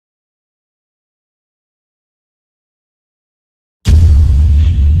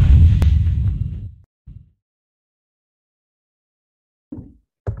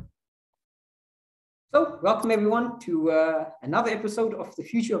Welcome everyone to another episode of The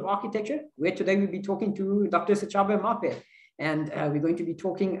Future of Architecture, where today we'll be talking to Dr. Sechaba Maape, and we're going to be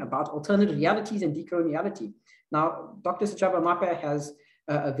talking about alternative realities and decoloniality. Now, Dr. Sechaba Maape has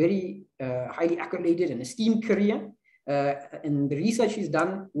a very highly accoladed and esteemed career, and the research he's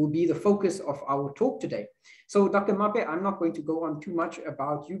done will be the focus of our talk today. So, Dr. Maape, I'm not going to go on too much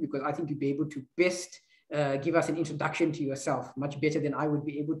about you because I think you'll be able to best give us an introduction to yourself, much better than I would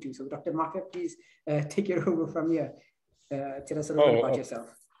be able to. So Dr. Maape, please take it over from here. Tell us a little bit about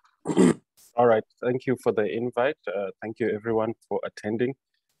yourself. All right, thank you for the invite. Thank you everyone for attending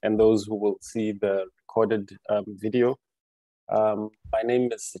and those who will see the recorded video. My name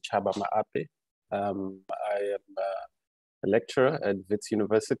is Sechaba Maape. I am a lecturer at Wits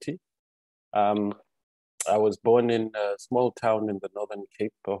University. I was born in a small town in the Northern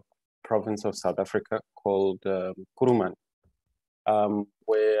Cape province of South Africa called Kuruman,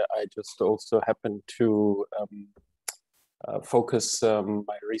 where I just also happened to focus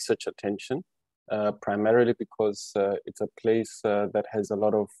my research attention, primarily because it's a place that has a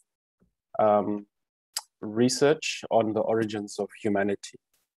lot of research on the origins of humanity.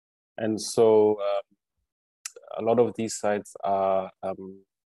 And so a lot of these sites are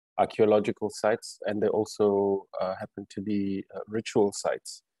archaeological sites, and they also happen to be ritual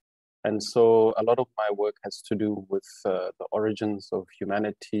sites. And so a lot of my work has to do with the origins of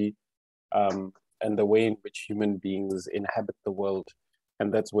humanity and the way in which human beings inhabit the world.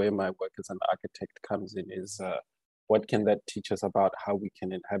 And that's where my work as an architect comes in, is what can that teach us about how we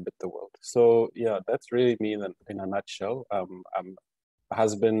can inhabit the world? So yeah, that's really me in a nutshell. I'm a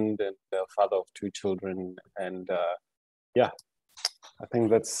husband and the father of 2 children. And yeah, I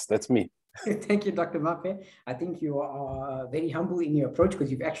think that's me. Thank you, Dr. Maape. I think you are very humble in your approach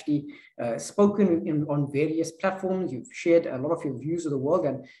because you've actually spoken on various platforms. You've shared a lot of your views of the world,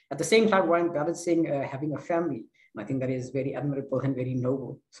 and at the same time, while balancing having a family. And I think that is very admirable and very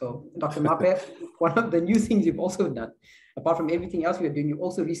noble. So, Dr. Maape, one of the new things you've also done, apart from everything else you're doing, you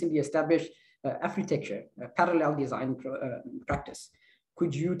also recently established Architecture, a parallel design practice.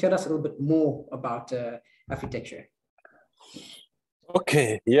 Could you tell us a little bit more about Architecture?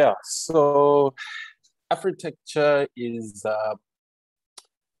 Okay, yeah. So architecture is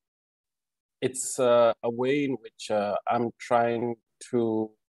it's a way in which I'm trying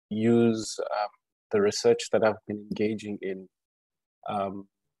to use the research that I've been engaging in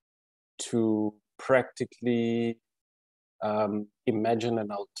to practically imagine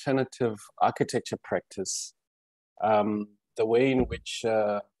an alternative architecture practice. The way in which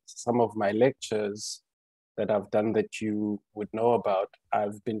some of my lectures that I've done that you would know about,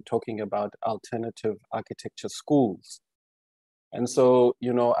 I've been talking about alternative architecture schools. And so,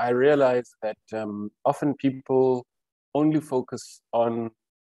 you know, I realized that often people only focus on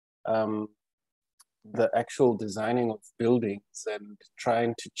the actual designing of buildings and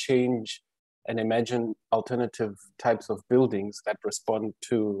trying to change and imagine alternative types of buildings that respond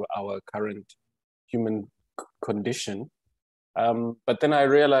to our current human condition. But then I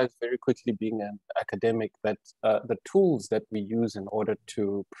realized very quickly, being an academic, that the tools that we use in order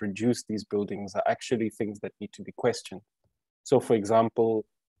to produce these buildings are actually things that need to be questioned. So for example,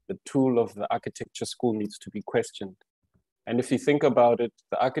 the tool of the architecture school needs to be questioned. And if you think about it,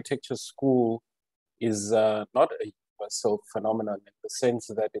 the architecture school is not a universal phenomenon in the sense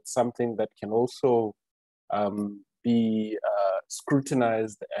that it's something that can also be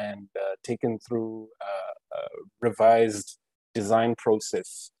scrutinized and taken through a revised design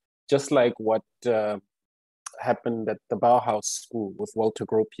process, just like what happened at the Bauhaus school with Walter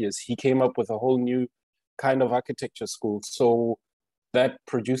Gropius. He came up with a whole new kind of architecture school. So that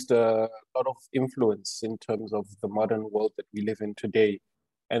produced a lot of influence in terms of the modern world that we live in today.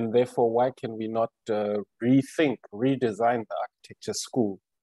 And therefore, why can we not redesign the architecture school?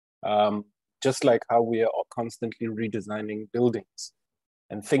 Just like how we are constantly redesigning buildings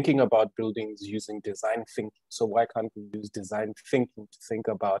and thinking about buildings using design thinking. So why can't we use design thinking to think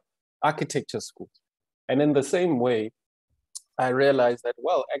about architecture schools? And in the same way, I realized that,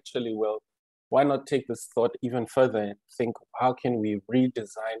 well, why not take this thought even further and think, how can we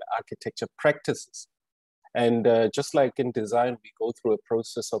redesign architecture practices? And just like in design, we go through a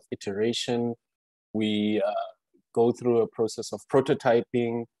process of iteration, we go through a process of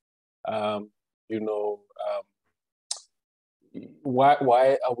prototyping,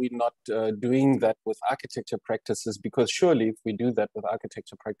 why are we not doing that with architecture practices? Because surely if we do that with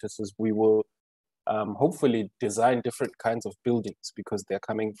architecture practices, we will hopefully design different kinds of buildings because they're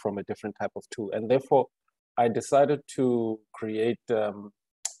coming from a different type of tool. And therefore, I decided to create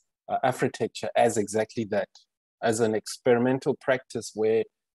architecture as exactly that, as an experimental practice where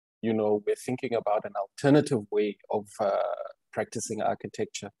we're thinking about an alternative way of practicing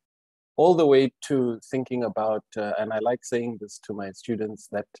architecture, all the way to thinking about, and I like saying this to my students,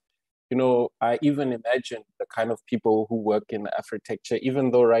 that, I even imagine the kind of people who work in architecture,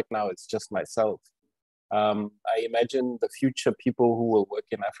 even though right now it's just myself. I imagine the future people who will work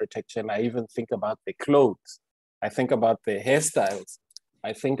in architecture, and I even think about their clothes. I think about their hairstyles.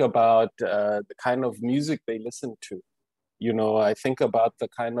 I think about the kind of music they listen to. I think about the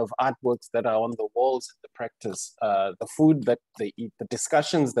kind of artworks that are on the walls in the practice, the food that they eat, the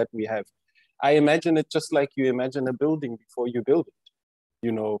discussions that we have. I imagine it just like you imagine a building before you build it,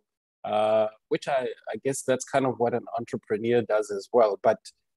 which I guess that's kind of what an entrepreneur does as well. But,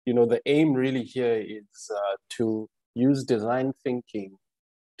 the aim really here is to use design thinking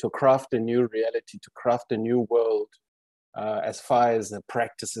to craft a new reality, to craft a new world, as far as the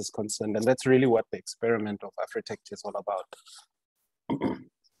practice is concerned. And that's really what the experiment of architecture is all about.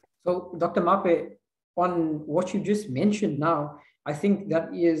 So, Dr. Maape, on what you just mentioned now, I think that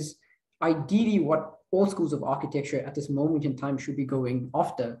is ideally what all schools of architecture at this moment in time should be going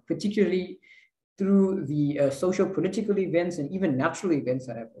after, particularly through the socio-political events and even natural events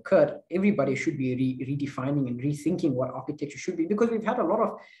that have occurred. Everybody should be redefining and rethinking what architecture should be, because we've had a lot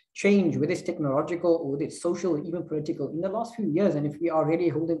of change, whether it's technological or whether it's social or even political, in the last few years. And if we are really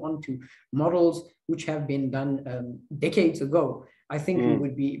holding on to models which have been done decades ago, I think we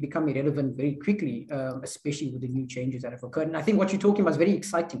would become irrelevant very quickly, especially with the new changes that have occurred. And I think what you're talking about is very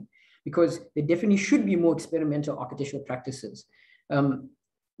exciting, because there definitely should be more experimental architectural practices.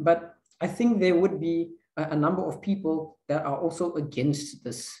 But I think there would be a number of people that are also against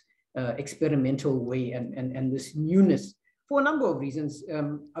this experimental way and this newness for a number of reasons.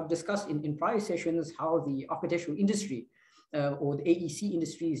 I've discussed in prior sessions how the architectural industry or the AEC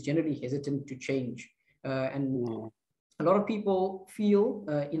industry is generally hesitant to change. And a lot of people feel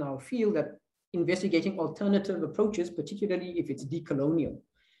in our field that investigating alternative approaches, particularly if it's decolonial,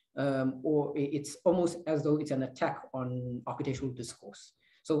 or it's almost as though it's an attack on architectural discourse.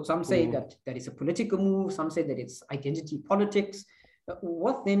 So some say that it's a political move, some say that it's identity politics.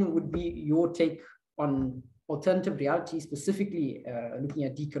 What then would be your take on alternative reality, specifically looking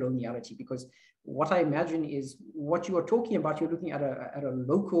at decoloniality? Because what I imagine is what you are talking about, you're looking at a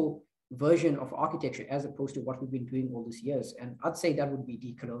local version of architecture as opposed to what we've been doing all these years. And I'd say that would be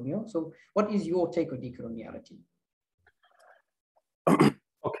decolonial. So what is your take on decoloniality?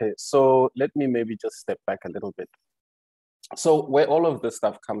 Okay, so let me maybe just step back a little bit. So where all of this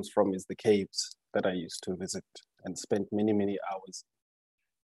stuff comes from is the caves that I used to visit and spent many, many hours.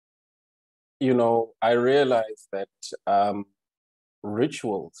 I realized that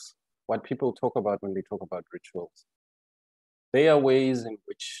rituals, what people talk about when they talk about rituals, they are ways in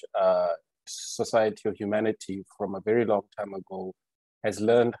which society or humanity from a very long time ago has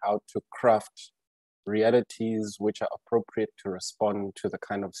learned how to craft realities which are appropriate to respond to the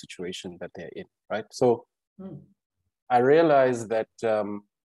kind of situation that they're in, right? So I realized that,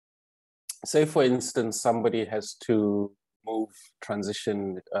 say, for instance, somebody has to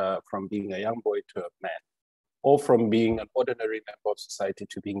transition from being a young boy to a man, or from being an ordinary member of society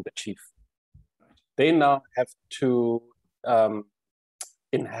to being the chief. They now have to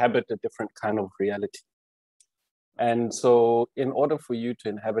inhabit a different kind of reality. And so in order for you to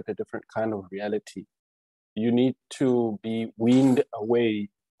inhabit a different kind of reality, you need to be weaned away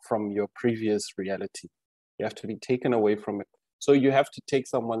from your previous reality. You have to be taken away from it. So you have to take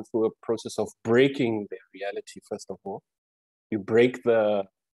someone through a process of breaking their reality, first of all. You break the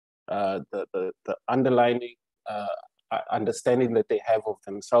underlying understanding that they have of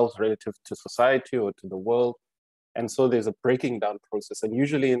themselves relative to society or to the world. And so there's a breaking down process. And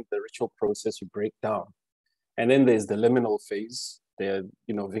usually in the ritual process, you break down. And then there's the liminal phase. There,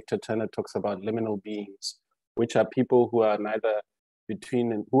 Victor Turner talks about liminal beings, which are people who are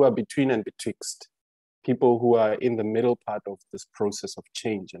between and betwixt. People who are in the middle part of this process of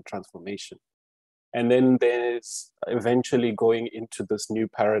change and transformation. And then there's eventually going into this new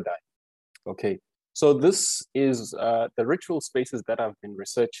paradigm. Okay, so this is the ritual spaces that I've been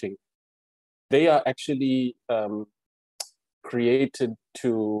researching. They are actually created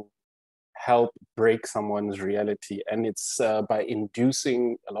to help break someone's reality. And it's by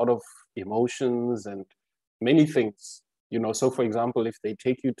inducing a lot of emotions and many things. So for example, if they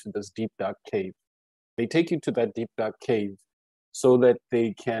take you to this deep, dark cave, they take you to that deep, dark cave so that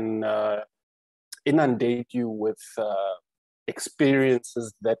they can inundate you with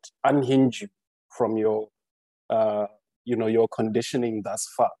experiences that unhinge you from your, your conditioning thus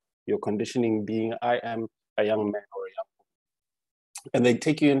far. Your conditioning being, I am a young man or a young woman. And they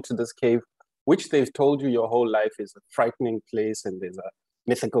take you into this cave, which they've told you your whole life is a frightening place, and there's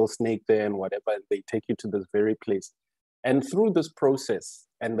mythical snake there and whatever, and they take you to this very place. And through this process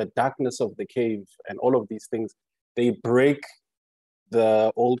and the darkness of the cave and all of these things, they break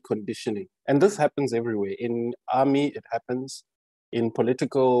the old conditioning. And this happens everywhere. In army, it happens. In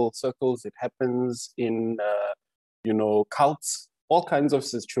political circles, it happens. In, cults, all kinds of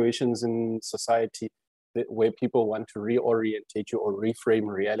situations in society where people want to reorientate you or reframe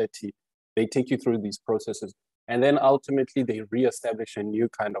reality. They take you through these processes. And then ultimately, they reestablish a new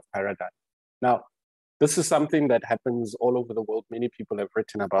kind of paradigm. Now, this is something that happens all over the world. Many people have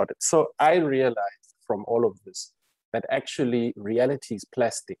written about it. So I realized from all of this that actually reality is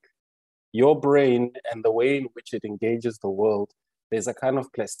plastic. Your brain and the way in which it engages the world, there's a kind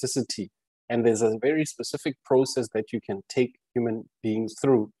of plasticity. And there's a very specific process that you can take human beings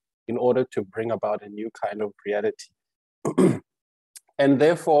through in order to bring about a new kind of reality. And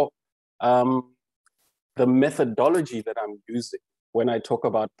therefore, the methodology that I'm using when I talk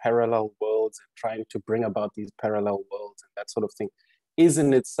about parallel worlds and trying to bring about these parallel worlds and that sort of thing is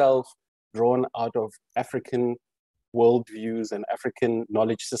in itself drawn out of African worldviews and African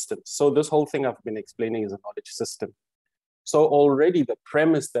knowledge systems. So this whole thing I've been explaining is a knowledge system. So already the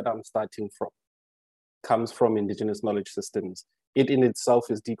premise that I'm starting from comes from indigenous knowledge systems. It in itself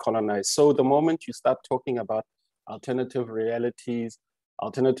is decolonized. So the moment you start talking about alternative realities,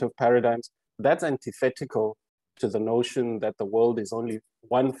 alternative paradigms, that's antithetical to the notion that the world is only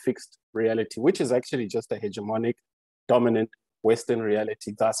one fixed reality, which is actually just a hegemonic, dominant Western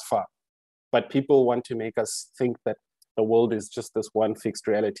reality thus far. But people want to make us think that the world is just this one fixed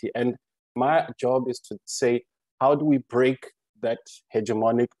reality. And my job is to say, how do we break that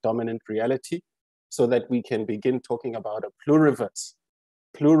hegemonic, dominant reality so that we can begin talking about a pluriverse,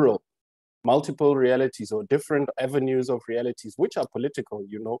 plural, multiple realities or different avenues of realities, which are political,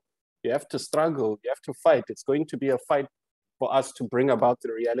 You have to struggle, you have to fight. It's going to be a fight for us to bring about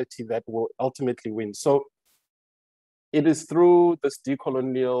the reality that will ultimately win. So it is through this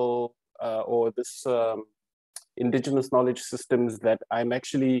decolonial or this indigenous knowledge systems that I'm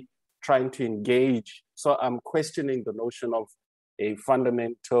actually trying to engage. So I'm questioning the notion of a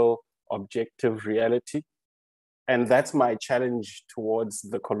fundamental objective reality. And that's my challenge towards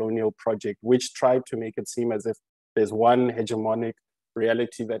the colonial project, which tried to make it seem as if there's one hegemonic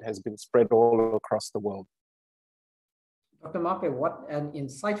reality that has been spread all across the world. Dr. Maape, what an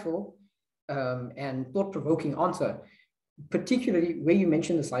insightful and thought-provoking answer, particularly where you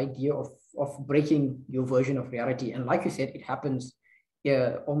mentioned this idea of breaking your version of reality. And like you said, it happens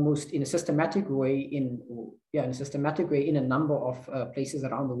almost in a systematic way in a number of places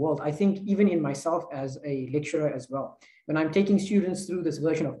around the world. I think even in myself as a lecturer as well, when I'm taking students through this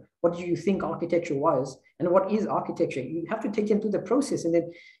version of what do you think architecture was and what is architecture, you have to take them through the process. And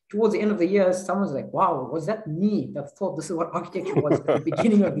then towards the end of the year, someone's like, wow, was that me that thought this is what architecture was at the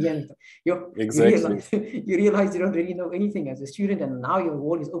beginning of the end? Exactly. You realize you don't really know anything as a student, and now your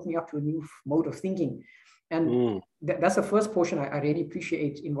world is opening up to a new mode of thinking. And that's the first portion I really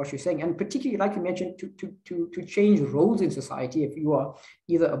appreciate in what you're saying. And particularly, like you mentioned, to change roles in society. If you are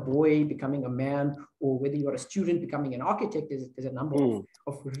either a boy becoming a man, or whether you are a student becoming an architect, there's a number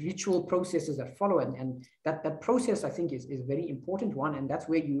of ritual processes that follow. And that process, I think, is a very important one. And that's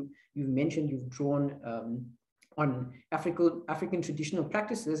where you've mentioned you've drawn on African traditional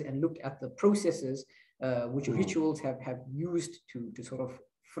practices and looked at the processes which rituals have used to sort of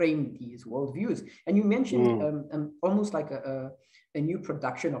frame these worldviews. And you mentioned almost like a new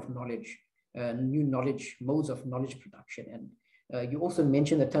production of knowledge, new knowledge, modes of knowledge production. And you also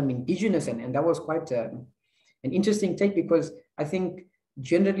mentioned the term indigenous, and that was quite an interesting take, because I think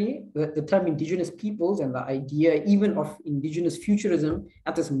generally the term indigenous peoples and the idea even of indigenous futurism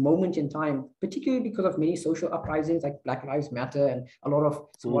at this moment in time, particularly because of many social uprisings like Black Lives Matter and a lot of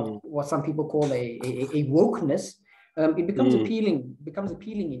what some people call a wokeness, it becomes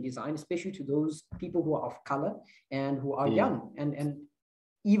appealing in design, especially to those people who are of color and who are young, and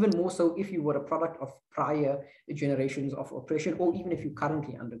even more so if you were a product of prior generations of oppression, or even if you're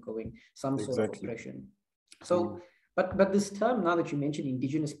currently undergoing some sort of oppression. So, but this term now that you mentioned,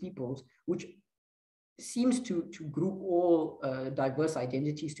 indigenous peoples, which seems to group all diverse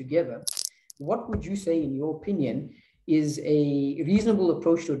identities together, what would you say, in your opinion, is a reasonable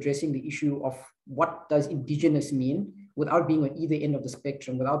approach to addressing the issue of what does indigenous mean without being on either end of the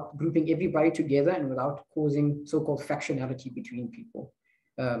spectrum, without grouping everybody together, and without causing so-called factionality between people?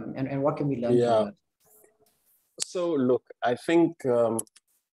 And what can we learn from that? So look, I think,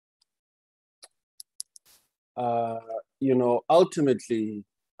 ultimately,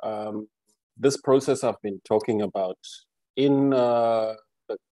 this process I've been talking about in the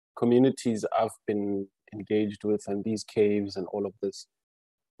communities I've been engaged with, and these caves and all of this,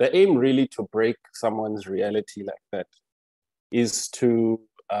 the aim really to break someone's reality like that is to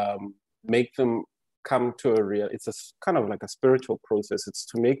make them come to a real, it's a kind of like a spiritual process. It's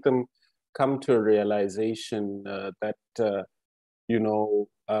to make them come to a realization that, you know,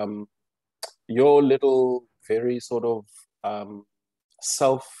 your little very sort of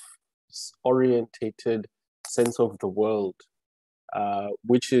self-orientated sense of the world,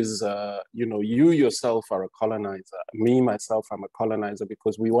 which is, you know, you yourself are a colonizer. Me, myself, I'm a colonizer,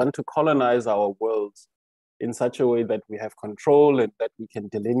 because we want to colonize our worlds in such a way that we have control and that we can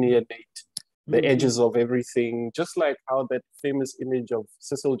delineate the edges of everything, just like how that famous image of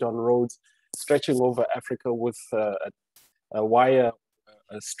Cecil John Rhodes stretching over Africa with a wire,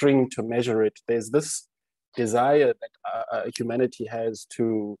 a string to measure it. There's this desire that humanity has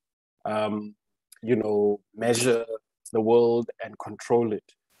to, you know, measure the world and control it.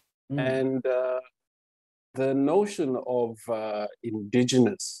 And the notion of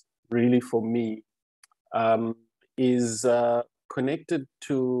indigenous, really for me, is connected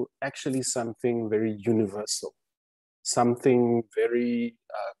to actually something very universal, something very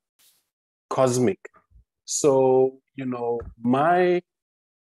cosmic. So, you know, my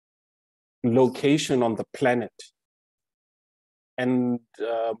location on the planet and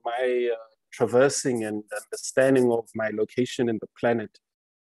my traversing and understanding of my location in the planet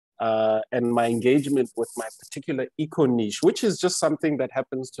and my engagement with my particular eco-niche, which is just something that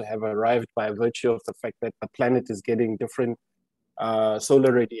happens to have arrived by virtue of the fact that the planet is getting different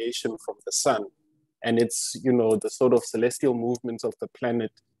solar radiation from the sun. And it's, you know, the sort of celestial movements of the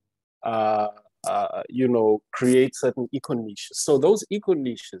planet, you know, create certain eco-niches. So those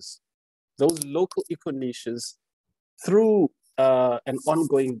eco-niches, those local eco-niches, through an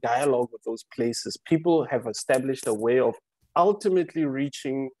ongoing dialogue with those places, people have established a way of ultimately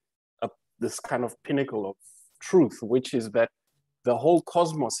reaching this kind of pinnacle of truth, which is that the whole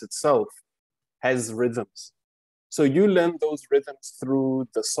cosmos itself has rhythms. So you learn those rhythms through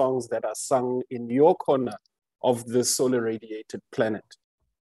the songs that are sung in your corner of the solar radiated planet.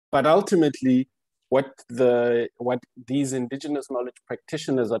 But ultimately, what these indigenous knowledge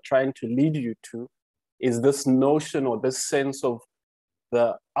practitioners are trying to lead you to is this notion or this sense of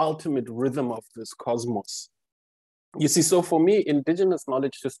the ultimate rhythm of this cosmos. You see, so for me, indigenous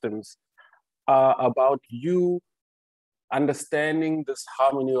knowledge systems are about you understanding this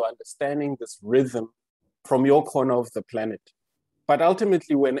harmony or understanding this rhythm from your corner of the planet. But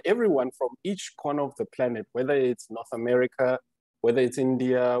ultimately, when everyone from each corner of the planet, whether it's North America, whether it's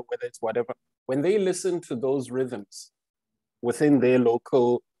India, whether it's whatever, when they listen to those rhythms within their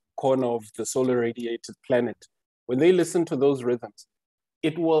local corner of the solar radiated planet, when they listen to those rhythms,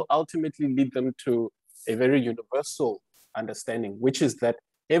 it will ultimately lead them to a very universal understanding, which is that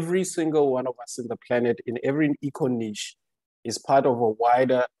every single one of us in the planet, in every eco-niche, is part of a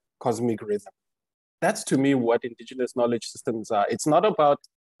wider cosmic rhythm. That's, to me, what indigenous knowledge systems are. It's not about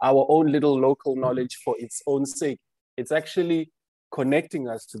our own little local knowledge for its own sake. It's actually connecting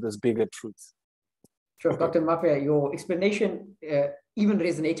us to this bigger truth. Sure, Dr. Maape, your explanation even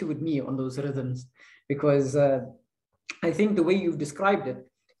resonated with me on those rhythms, because I think the way you've described it,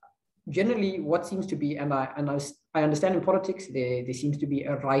 generally what seems to be, and I understand in politics, there seems to be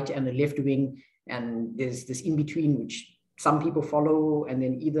a right and a left wing, and there's this in-between which some people follow, and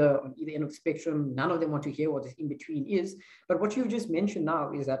then either on either end of the spectrum, none of them want to hear what this in-between is. But what you just mentioned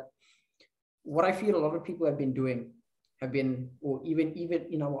now is that what I feel a lot of people have been doing, or even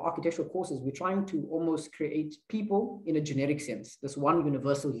in our architectural courses, we're trying to almost create people in a generic sense, this one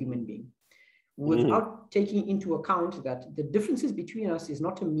universal human being, without taking into account that the differences between us is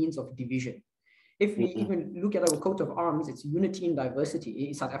not a means of division. If we even look at our coat of arms, it's unity in diversity.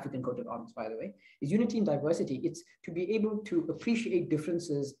 It's South African coat of arms, by the way. It's unity in diversity. It's to be able to appreciate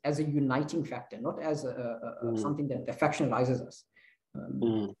differences as a uniting factor, not as something that factionalizes us.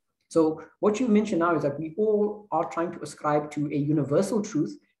 So what you mentioned now is that we all are trying to ascribe to a universal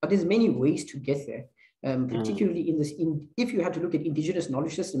truth, but there's many ways to get there. Particularly if you had to look at indigenous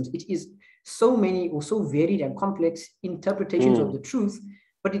knowledge systems, it is so many or so varied and complex interpretations of the truth,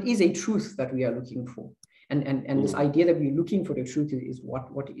 but it is a truth that we are looking for. And this idea that we're looking for the truth is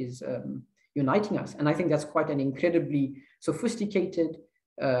what is uniting us. And I think that's quite an incredibly sophisticated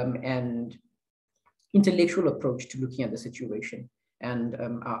and intellectual approach to looking at the situation. And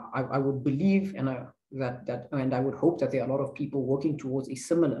I would believe and I would hope that there are a lot of people working towards a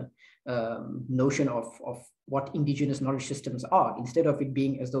similar notion of what indigenous knowledge systems are, instead of it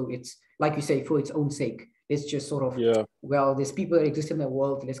being as though it's, like you say, for its own sake. It's just sort of, well, there's people that exist in the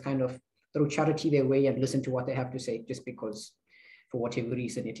world, let's kind of throw charity their way and listen to what they have to say, just because, for whatever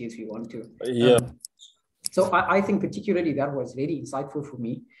reason it is we want to. So I think particularly that was very insightful for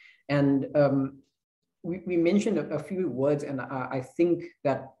me. And we mentioned a few words, and I think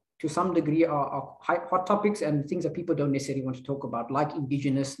that to some degree are hot topics and things that people don't necessarily want to talk about, like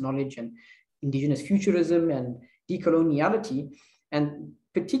indigenous knowledge and indigenous futurism and decoloniality, and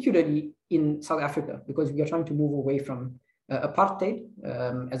particularly in South Africa, because we are trying to move away from apartheid,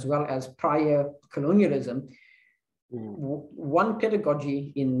 as well as prior colonialism. One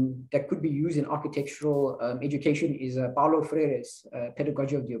pedagogy that could be used in architectural education is Paulo Freire's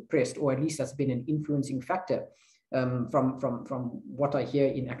pedagogy of the oppressed, or at least that's been an influencing factor from what I hear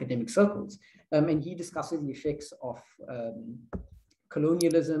in academic circles. And he discusses the effects of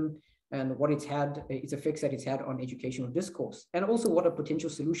colonialism and what its effects that it's had on educational discourse, and also what a potential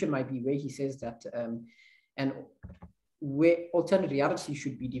solution might be, where he says that and where alternate reality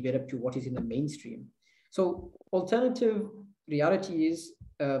should be developed to what is in the mainstream. So alternative reality is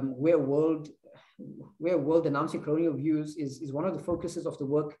where world denouncing colonial views is one of the focuses of the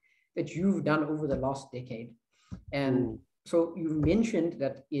work that you've done over the last decade. And so you've mentioned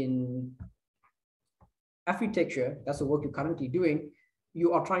that in architecture, that's the work you're currently doing,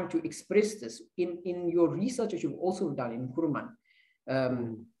 you are trying to express this. In your research that you've also done in Kuruman,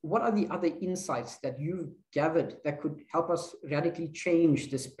 what are the other insights that you've gathered that could help us radically change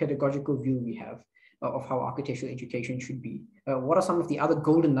this pedagogical view we have of how architectural education should be? What are some of the other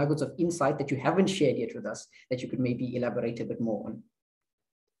golden nuggets of insight that you haven't shared yet with us that you could maybe elaborate a bit more on?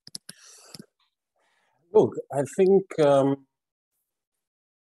 Look, I think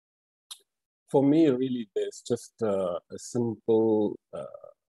for me, really, there's just a simple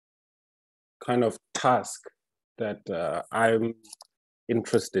kind of task that I'm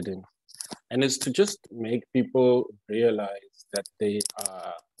interested in. And it's to just make people realize that they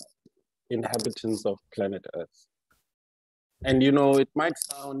are inhabitants of planet Earth. And, you know, it might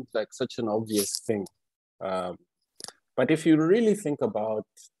sound like such an obvious thing. But if you really think about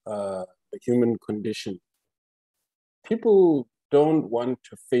the human condition, people don't want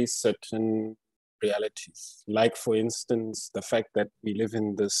to face certain realities. Like, for instance, the fact that we live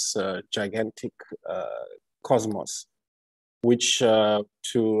in this gigantic cosmos, which to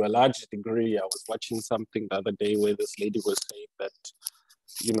a large degree, I was watching something the other day where this lady was saying that,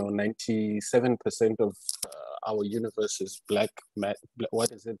 you know, 97% of our universe is dark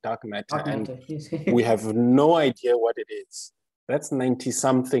matter, and we have no idea what it is. That's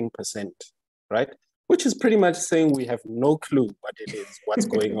 90-something%, right? Which is pretty much saying we have no clue what it is, what's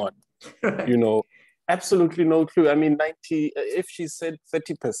going on. You know, absolutely no clue. I mean, if she said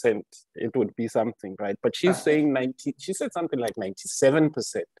 30%, it would be something, right? But she's saying 90, she said something like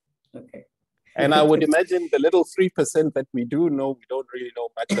 97%. Okay. And I would imagine the little 3% that we do know, we don't really know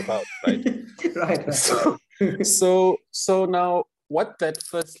much about, right? Right. So now what that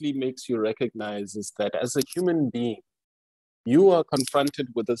firstly makes you recognize is that as a human being, you are confronted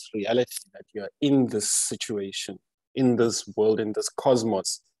with this reality that you're in this situation, in this world, in this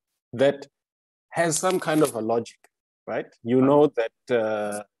cosmos that has some kind of a logic, right? You know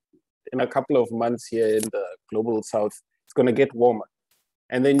that in a couple of months here in the global south, it's going to get warmer.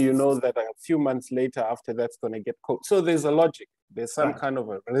 And then you know that a few months later after that's going to get cold. So there's a logic. There's some kind of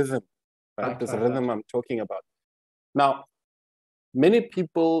a rhythm, right? There's a rhythm I'm talking about. Now, many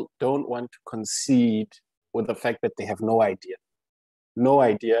people don't want to concede with the fact that they have no idea,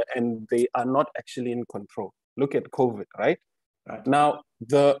 and they are not actually in control. Look at COVID, right? Now,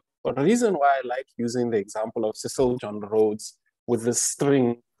 the reason why I like using the example of Cecil John Rhodes with the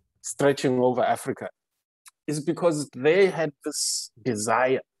string stretching over Africa is because they had this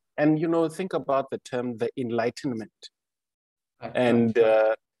desire. And, you know, think about the term, the Enlightenment. And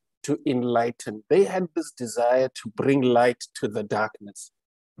to enlighten, they had this desire to bring light to the darkness.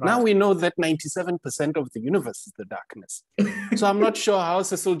 Now we know that 97% of the universe is the darkness. So I'm not sure how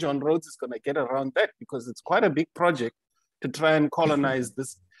Cecil John Rhodes is going to get around that, because it's quite a big project to try and colonize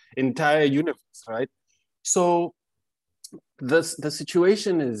this entire universe, right? So the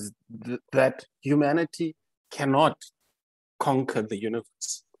situation is that humanity cannot conquer the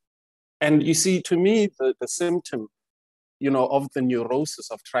universe. And you see, to me, the symptom, you know, of the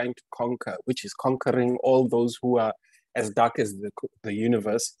neurosis of trying to conquer, which is conquering all those who are as dark as the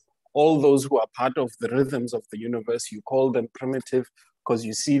universe, all those who are part of the rhythms of the universe. You call them primitive because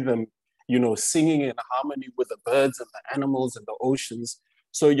you see them, you know, singing in harmony with the birds and the animals and the oceans.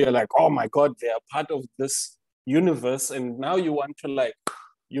 So you're like, oh my God, they are part of this universe. And now you want to, like,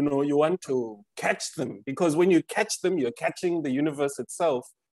 you know, you want to catch them, because when you catch them, you're catching the universe itself.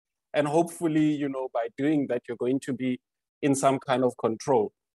 And hopefully, you know, by doing that, you're going to be in some kind of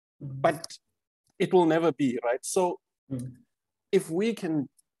control. But it will never be, right? So if we can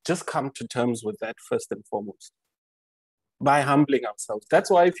just come to terms with that first and foremost by humbling ourselves. That's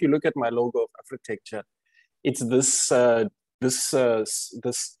why if you look at my logo of Afrotecture, it's this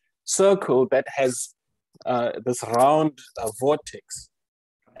circle that has this round vortex,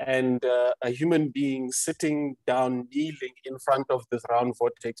 and a human being sitting down, kneeling in front of this round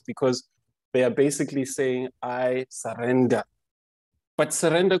vortex, because they are basically saying, I surrender. But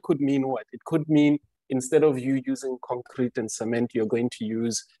surrender could mean what? It could mean instead of you using concrete and cement, you're going to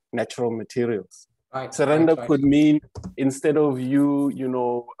use natural materials. Right, surrender right. could mean instead of you,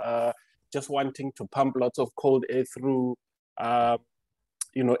 just wanting to pump lots of cold air through, air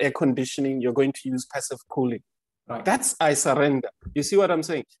conditioning, you're going to use passive cooling. Right. That's I surrender. You see what I'm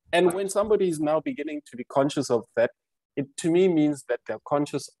saying? And when somebody is now beginning to be conscious of that, it to me means that they're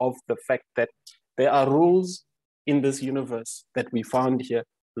conscious of the fact that there are rules in this universe that we found here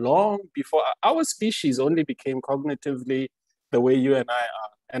long before our species only became cognitively the way you and I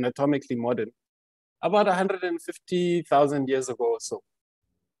are, anatomically modern, about 150,000 years ago or so.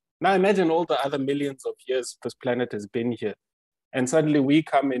 Now imagine all the other millions of years this planet has been here. And suddenly we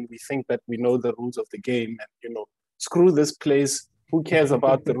come and we think that we know the rules of the game and, screw this place. Who cares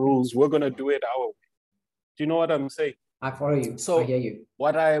about the rules? We're going to do it our way. Do you know what I'm saying? I follow you. So I hear you.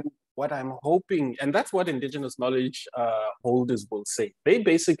 What I'm hoping, and that's what indigenous knowledge holders will say. They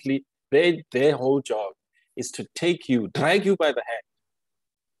basically, their whole job is to drag you by the hand,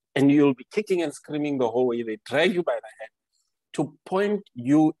 and you'll be kicking and screaming the whole way. They drag you by the hand to point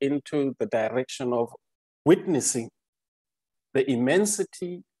you into the direction of witnessing the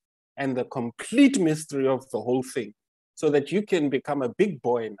immensity and the complete mystery of the whole thing, so that you can become a big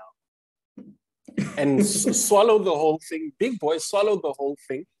boy now and swallow the whole thing. Big boy, swallow the whole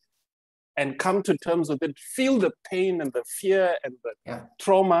thing and come to terms with it. Feel the pain and the fear and the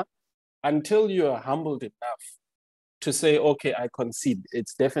trauma until you are humbled enough to say, okay, I concede.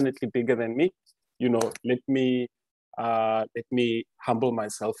 It's definitely bigger than me. Let me humble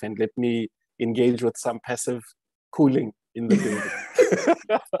myself and let me engage with some passive cooling in the building.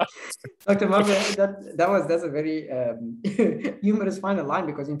 Dr. Maape, that's a very humorous final line,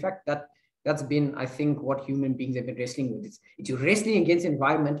 because in fact that's been, I think, what human beings have been wrestling with. It's wrestling against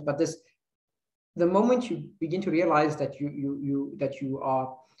environment, but the moment you begin to realize that you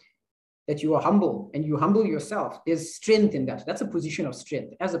are humble and you humble yourself, there's strength in that. That's a position of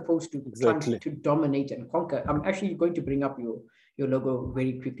strength, as opposed to trying to dominate and conquer. I'm actually going to bring up your logo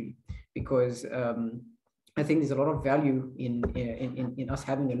very quickly, because I think there's a lot of value in us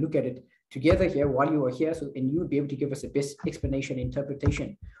having a look at it together here while you are here, and you would be able to give us the best explanation,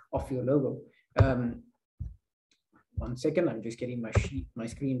 interpretation of your logo. 1 second, I'm just getting my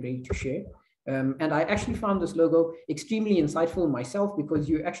screen ready to share. And I actually found this logo extremely insightful myself, because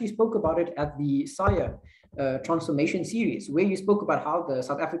you actually spoke about it at the SIRE transformation series, where you spoke about how the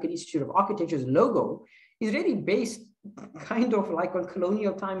South African Institute of Architecture's logo is really based kind of like on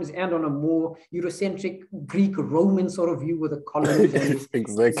colonial times and on a more Eurocentric Greek Roman sort of view with the columns and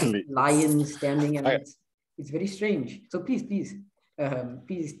exactly lions standing, and it's very strange. So please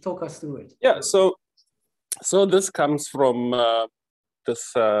talk us through it. Yeah, so this comes from I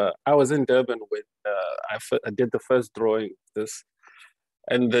was in Durban when I did the first drawing of this,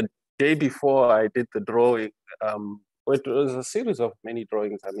 and the day before I did the drawing, it was a series of many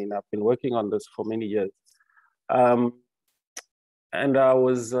drawings. I mean, I've been working on this for many years. And I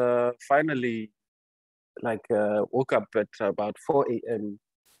was finally woke up at about 4 a.m.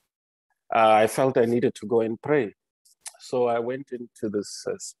 I felt I needed to go and pray. So I went into this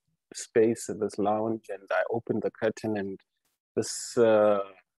space in this lounge, and I opened the curtain, and this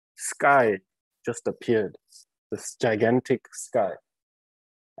sky just appeared, this gigantic sky.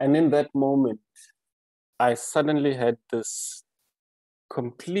 And in that moment, I suddenly had this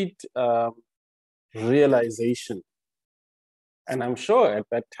complete realization. And I'm sure at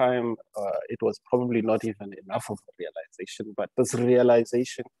that time, it was probably not even enough of a realization, but this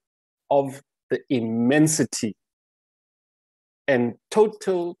realization of the immensity and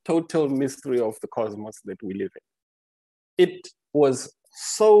total mystery of the cosmos that we live in. It was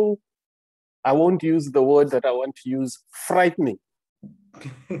so, I won't use the word that I want to use, frightening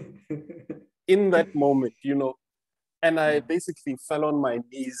in that moment, and I basically fell on my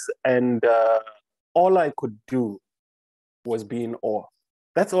knees, and all I could do was be in awe.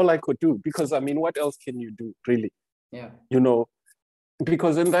 That's all I could do, because I mean, what else can you do, really? Yeah.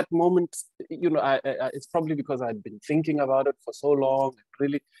 Because in that moment, it's probably because I'd been thinking about it for so long,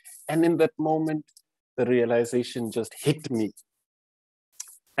 really. And in that moment, the realization just hit me.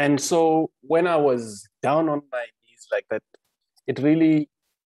 And so when I was down on my knees like that, it really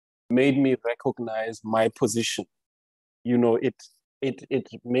made me recognize my position. it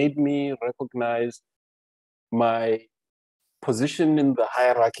made me recognize my position in the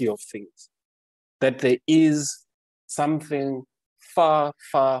hierarchy of things, that there is something far,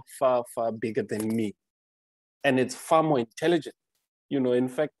 far, far, far bigger than me. And it's far more intelligent. In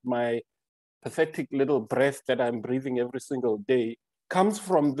fact, my pathetic little breath that I'm breathing every single day comes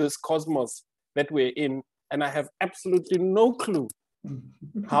from this cosmos that we're in. And I have absolutely no clue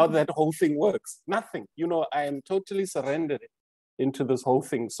how that whole thing works. Nothing. I am totally surrendered into this whole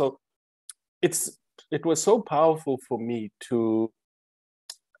thing. So it was so powerful for me to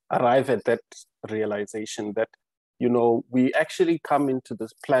arrive at that realization that, we actually come into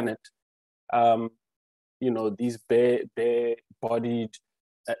this planet, these bare-bodied,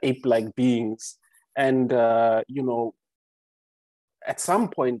 ape-like beings. And, at some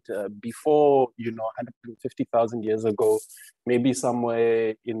point before, 150,000 years ago, maybe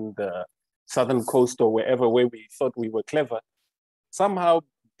somewhere in the southern coast or wherever, where we thought we were clever, somehow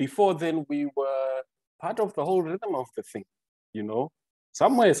before then we were part of the whole rhythm of the thing,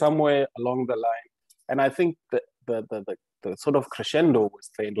 somewhere along the line. And I think that the sort of crescendo was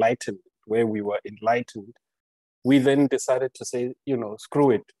the Enlightenment, where we were enlightened. We then decided to say,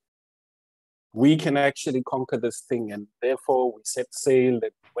 screw it. We can actually conquer this thing. And therefore we set sail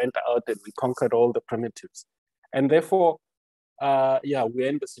and went out and we conquered all the primitives. And therefore, we're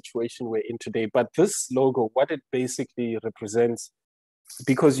in the situation we're in today. But this logo, what it basically represents,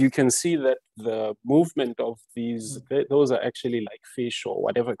 because you can see that the movement of these, those are actually like fish or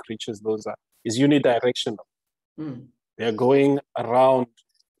whatever creatures those are, is unidirectional. They're going around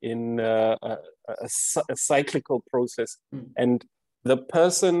in a cyclical process. And the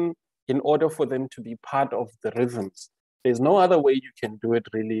person, in order for them to be part of the rhythms, there's no other way you can do it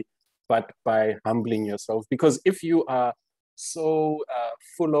really but by humbling yourself. Because if you are so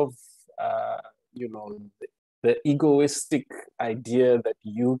full of, the egoistic idea that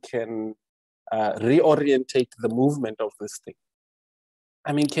you can reorientate the movement of this thing.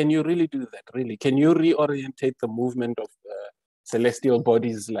 I mean, can you really do that, really? Can you reorientate the movement of celestial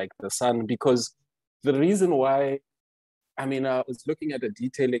bodies like the sun? Because the reason why, I was looking at a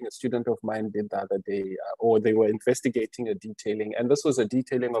detailing a student of mine did the other day, or they were investigating a detailing, and this was a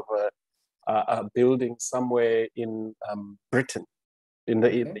detailing of a building somewhere in Britain, in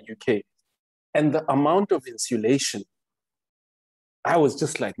the UK. And the amount of insulation, I was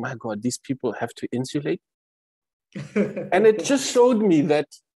just like, my God, these people have to insulate. And it just showed me that,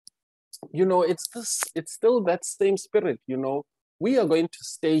 it's still that same spirit, we are going to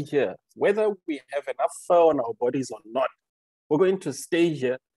stay here, whether we have enough fur on our bodies or not, we're going to stay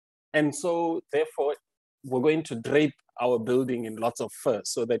here. And so therefore, we're going to drape our building in lots of fur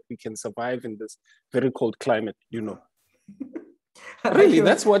so that we can survive in this very cold climate, Really,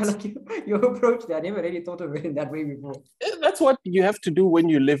 that's what your approach there. I never really thought of it in that way before. That's what you have to do when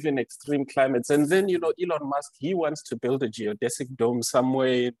you live in extreme climates. And then, Elon Musk, he wants to build a geodesic dome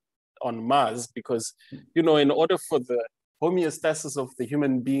somewhere on Mars because, in order for the homeostasis of the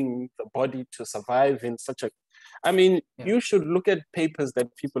human being, the body to survive in such a... you should look at papers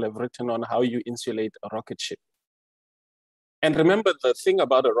that people have written on how you insulate a rocket ship. And remember, the thing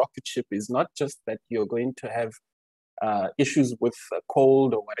about a rocket ship is not just that you're going to have issues with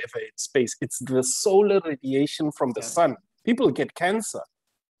cold or whatever in space. It's the solar radiation from the sun. People get cancer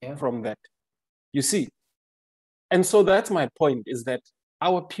from that, you see. And so that's my point, is that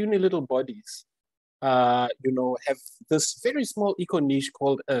our puny little bodies, have this very small eco niche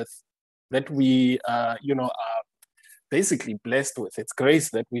called Earth that we, are basically blessed with. It's grace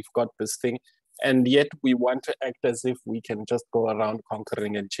that we've got this thing. And yet we want to act as if we can just go around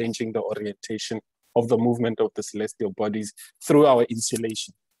conquering and changing the orientation of the movement of the celestial bodies through our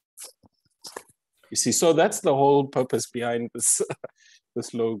insulation. You see, so that's the whole purpose behind this,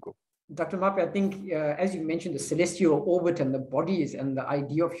 this logo. Dr. Maape, I think, as you mentioned, the celestial orbit and the bodies and the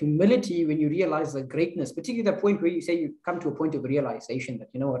idea of humility, when you realize the greatness, particularly the point where you say you come to a point of realization that,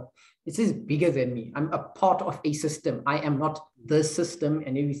 this is bigger than me. I'm a part of a system. I am not the system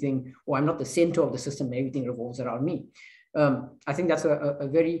and everything, or I'm not the center of the system and everything revolves around me. I think that's a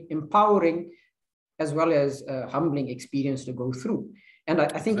very empowering as well as a humbling experience to go through. And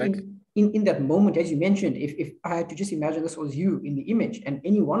I think in that moment, as you mentioned, if I had to just imagine this was you in the image and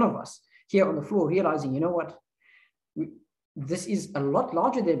any one of us here on the floor realizing, this is a lot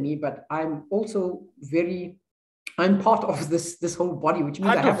larger than me, but I'm also I'm part of this whole body, which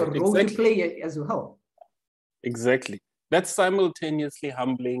means I have a role to play as well. Exactly. That's simultaneously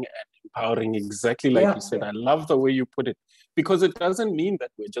humbling and empowering, exactly like you said. I love the way you put it, because it doesn't mean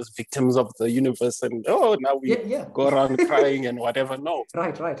that we're just victims of the universe and, oh, now we go around crying and whatever. No.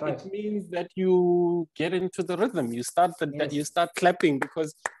 Right. It means that you get into the rhythm. You start you start clapping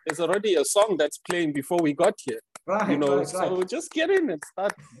because there's already a song that's playing before we got here. So just get in and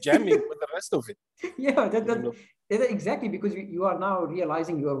start jamming with the rest of it. Exactly, because you are now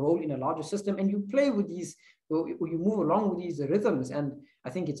realizing your role in a larger system, and you play with these, or you move along with these rhythms. And I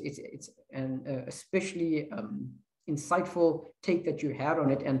think it's an especially insightful take that you had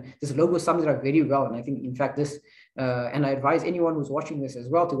on it, and this logo sums it up very well. And I think, in fact, this and I advise anyone who's watching this as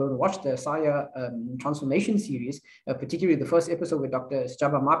well to go and watch the Saya transformation series, particularly the first episode where Dr.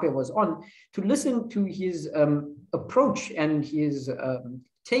 Sechaba Maape was on, to listen to his approach and his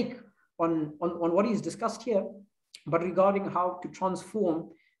take on what he's discussed here, but regarding how to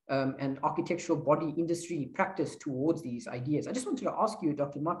transform an architectural body industry practice towards these ideas. I just wanted to ask you,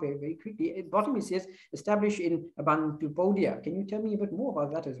 Dr. Maape, very quickly. At the bottom it says, established in Ubuntu. Can you tell me a bit more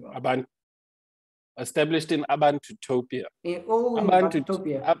about that as well? Established in Ubuntu. Ubuntu.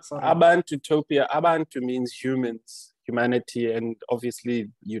 Ubuntu means humans, humanity, and obviously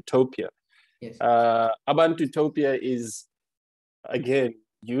utopia. Yes. Ubuntu is, again,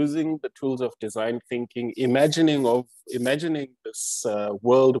 using the tools of design thinking, imagining this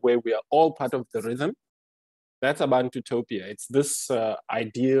world where we are all part of the rhythm. That's Ubuntu. It's this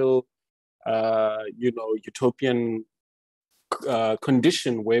ideal, utopian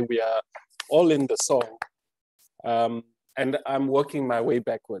condition where we are all in the song. And I'm working my way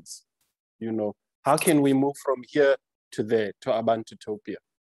backwards. How can we move from here to there, to Ubuntu?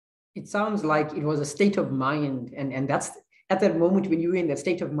 It sounds like it was a state of mind, and that's at that moment when you were in that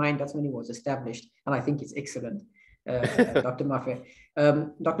state of mind, that's when it was established. And I think it's excellent, Dr. Maape.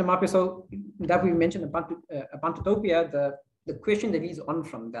 Dr. Maape, so that we mentioned Ubuntu, the question that leads on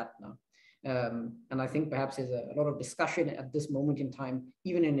from that now. And I think perhaps there's a lot of discussion at this moment in time,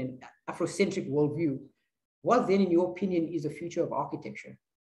 even in an Afrocentric worldview. What then, in your opinion, is the future of architecture?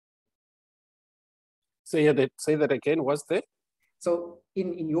 Say that again, what's there? So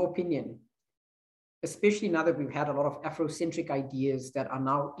in your opinion, especially now that we've had a lot of Afrocentric ideas that are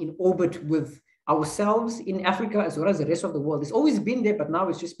now in orbit with ourselves in Africa as well as the rest of the world. It's always been there, but now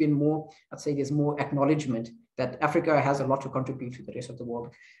it's just been more, I'd say there's more acknowledgement that Africa has a lot to contribute to the rest of the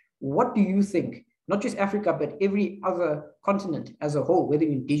world. What do you think, not just Africa, but every other continent as a whole, whether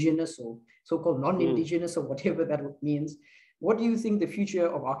indigenous or so-called non-indigenous or whatever that means, what do you think the future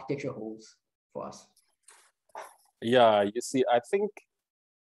of architecture holds for us? Yeah, you see, I think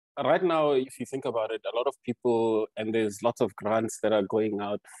right now, if you think about it, a lot of people, and there's lots of grants that are going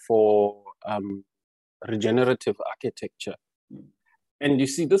out for regenerative architecture. And you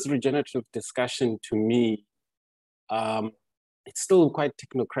see, this regenerative discussion, to me, it's still quite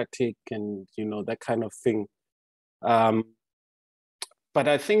technocratic and, that kind of thing. But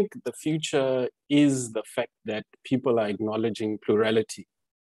I think the future is the fact that people are acknowledging plurality.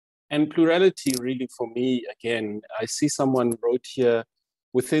 And plurality, really, for me, again, I see someone wrote here,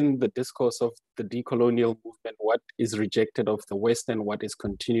 within the discourse of the decolonial movement, what is rejected of the West and what is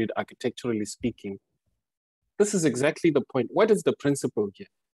continued architecturally speaking. This is exactly the point. What is the principle here?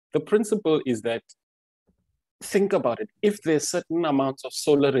 The principle is that, think about it, if there's certain amounts of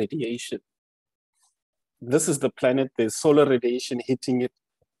solar radiation, this is the planet, there's solar radiation hitting it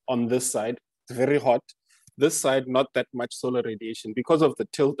on this side, it's very hot. This side, not that much solar radiation because of the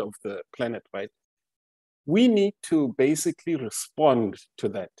tilt of the planet, right? We need to basically respond to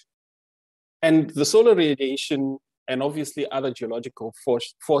that. And the solar radiation and obviously other geological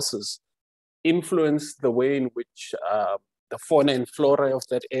forces influence the way in which the fauna and flora of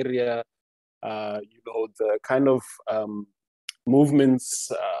that area, the kind of movements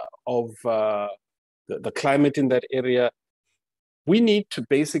of the climate in that area. We need to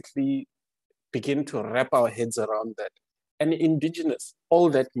basically begin to wrap our heads around that. And indigenous, all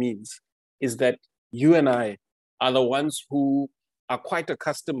that means is that you and I are the ones who are quite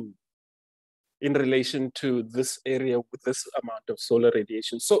accustomed in relation to this area with this amount of solar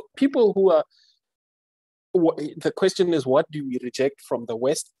radiation. So people who are, the question is, what do we reject from the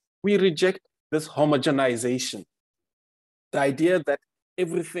West? We reject this homogenization. The idea that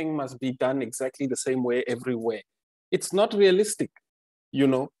everything must be done exactly the same way everywhere. It's not realistic,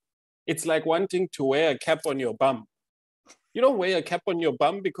 It's like wanting to wear a cap on your bum. You don't wear a cap on your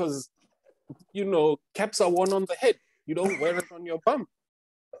bum because, caps are worn on the head. You don't wear it on your bum.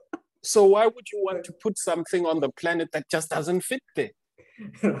 So why would you want to put something on the planet that just doesn't fit there?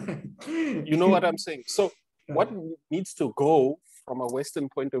 You know what I'm saying? So what needs to go from a Western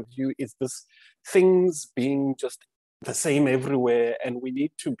point of view is this things being just the same everywhere. And we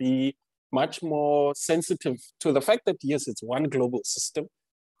need to be much more sensitive to the fact that, yes, it's one global system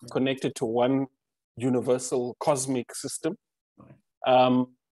connected to one universal cosmic system.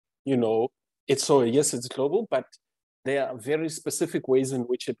 You know, it's so, yes, it's global, but there are very specific ways in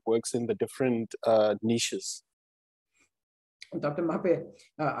which it works in the different niches. Dr. Maape,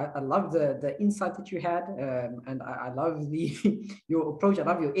 I love the insight that you had, and I love your approach. I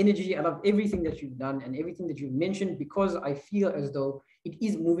love your energy. I love everything that you've done and everything that you've mentioned, because I feel as though it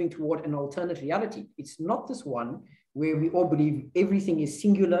is moving toward an alternate reality. It's not this one where we all believe everything is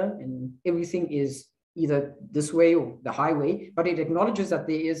singular and everything is either this way or the highway, but it acknowledges that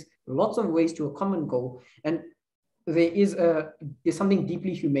there is lots of ways to a common goal, and there's something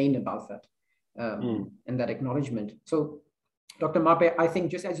deeply humane about that, and that acknowledgement. So, Dr. Maape, I think,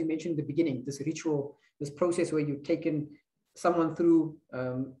 just as you mentioned in the beginning, this ritual, this process where you've taken someone through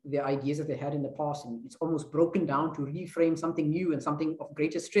the ideas that they had in the past, and it's almost broken down to reframe something new and something of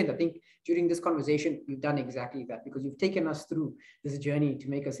greater strength. I think during this conversation, you've done exactly that, because you've taken us through this journey to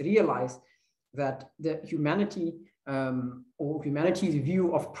make us realize that the humanity or humanity's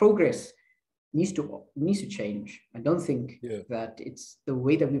view of progress needs to change. I don't think that it's the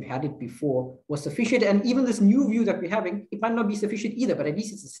way that we've had it before was sufficient. And even this new view that we're having, it might not be sufficient either, but at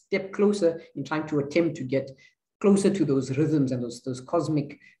least it's a step closer in trying to attempt to get closer to those rhythms and those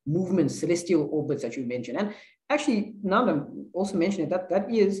cosmic movements, celestial orbits that you mentioned. And actually, now that I'm also mentioning that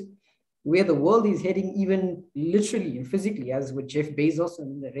is where the world is heading, even literally and physically, as with Jeff Bezos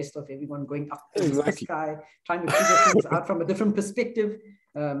and the rest of everyone going up in the sky, trying to figure things out from a different perspective.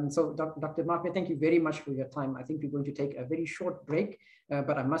 So Dr. Maape, thank you very much for your time. I think we're going to take a very short break,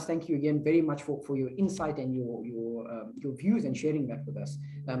 but I must thank you again very much for your insight and your views and sharing that with us.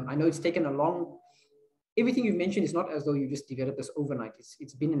 I know it's taken a long, everything you've mentioned is not as though you just developed this overnight.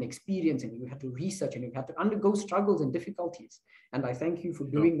 It's been an experience, and you had to research and you had to undergo struggles and difficulties. And I thank you for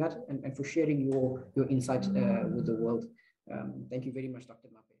doing that and for sharing your insight with the world. Thank you very much, Dr.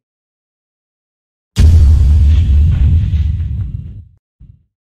 Maape.